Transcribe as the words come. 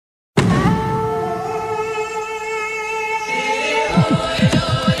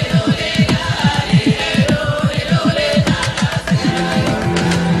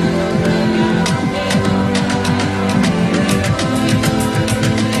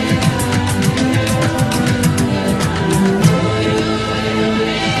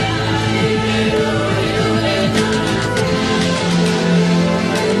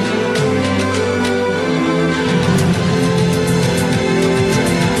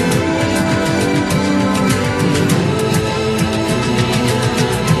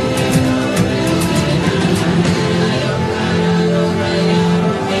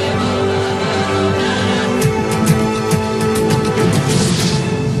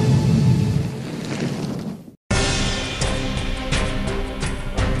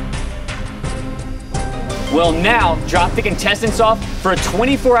will now drop the contestants off for a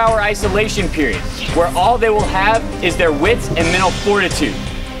 24-hour isolation period, where all they will have is their wits and mental fortitude.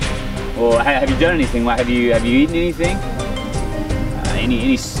 Well, have you done anything? Have you eaten anything?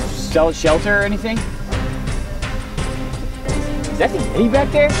 Any shelter or anything? Is that the Yeti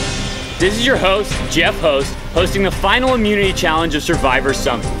back there? This is your host, Jeff Host, hosting the final immunity challenge of Survivor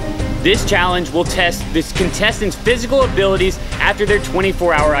Summit. This challenge will test this contestants' physical abilities after their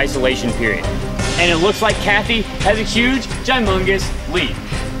 24-hour isolation period. And it looks like Kathy has a huge, humongous lead.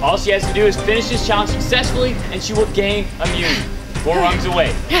 All she has to do is finish this challenge successfully and she will gain immunity. 4 rungs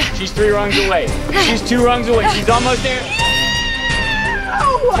away. She's 3 rungs away. She's 2 rungs away. She's almost there.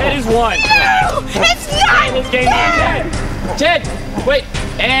 No! Ted is 1. No! It's not! Let's gain Ted, wait,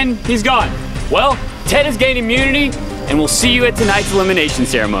 and he's gone. Well, Ted has gained immunity, and we'll see you at tonight's elimination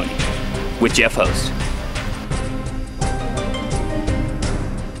ceremony with Jeff Host.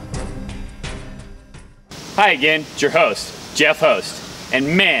 Hi again, it's your host, Jeff Host.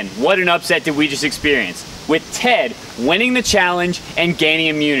 And man, what an upset did we just experience, with Ted winning the challenge and gaining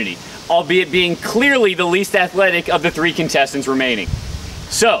immunity, albeit being clearly the least athletic of the 3 contestants remaining.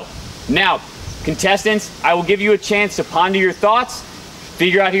 So, now, contestants, I will give you a chance to ponder your thoughts,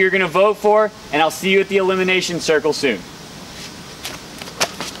 figure out who you're going to vote for, and I'll see you at the elimination circle soon.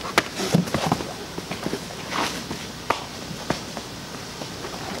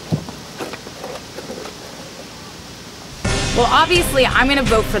 Well, obviously, I'm gonna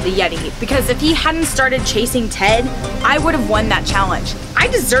vote for the Yeti, because if he hadn't started chasing Ted, I would have won that challenge. I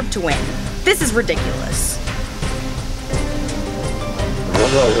deserve to win. This is ridiculous.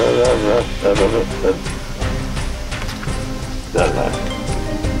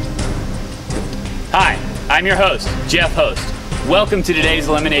 Hi, I'm your host, Jeff Host. Welcome to today's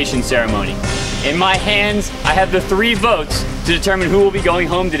elimination ceremony. In my hands, I have the 3 votes to determine who will be going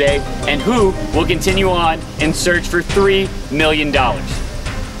home today and who will continue on in search for $3 million.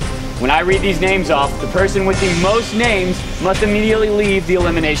 When I read these names off, the person with the most names must immediately leave the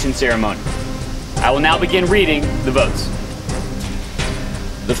elimination ceremony. I will now begin reading the votes.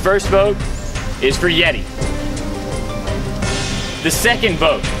 The first vote is for Yeti. The second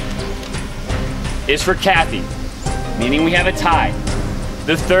vote is for Kathy, meaning we have a tie.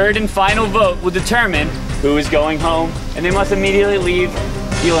 The third and final vote will determine who is going home, and they must immediately leave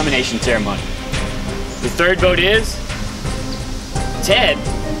the elimination ceremony. The third vote is Ted.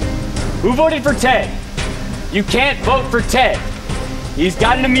 Who voted for Ted? You can't vote for Ted. He's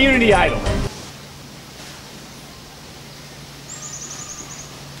got an immunity idol.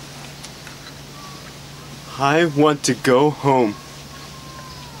 I want to go home.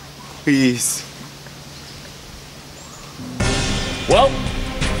 Please. Well,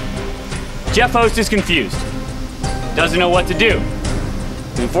 Jeff Host is confused. Doesn't know what to do.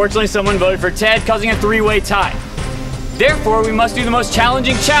 Unfortunately, someone voted for Ted, causing a 3-way tie. Therefore, we must do the most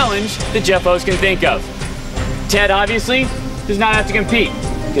challenging challenge that Jeff Host can think of. Ted, obviously, does not have to compete,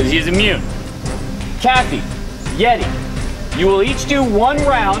 because he is immune. Kathy, Yeti, you will each do 1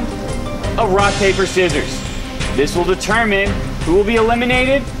 round of rock, paper, scissors. This will determine who will be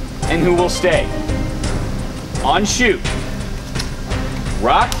eliminated and who will stay. On shoot.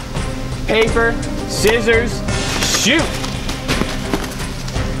 Rock, paper, scissors, shoot!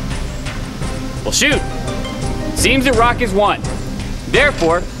 Well, shoot. Seems that rock is won.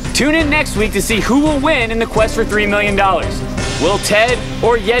 Therefore, tune in next week to see who will win in the quest for $3 million. Will Ted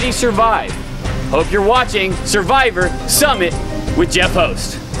or Yeti survive? Hope you're watching Survivor Summit with Jeff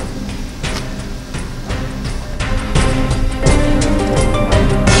Host.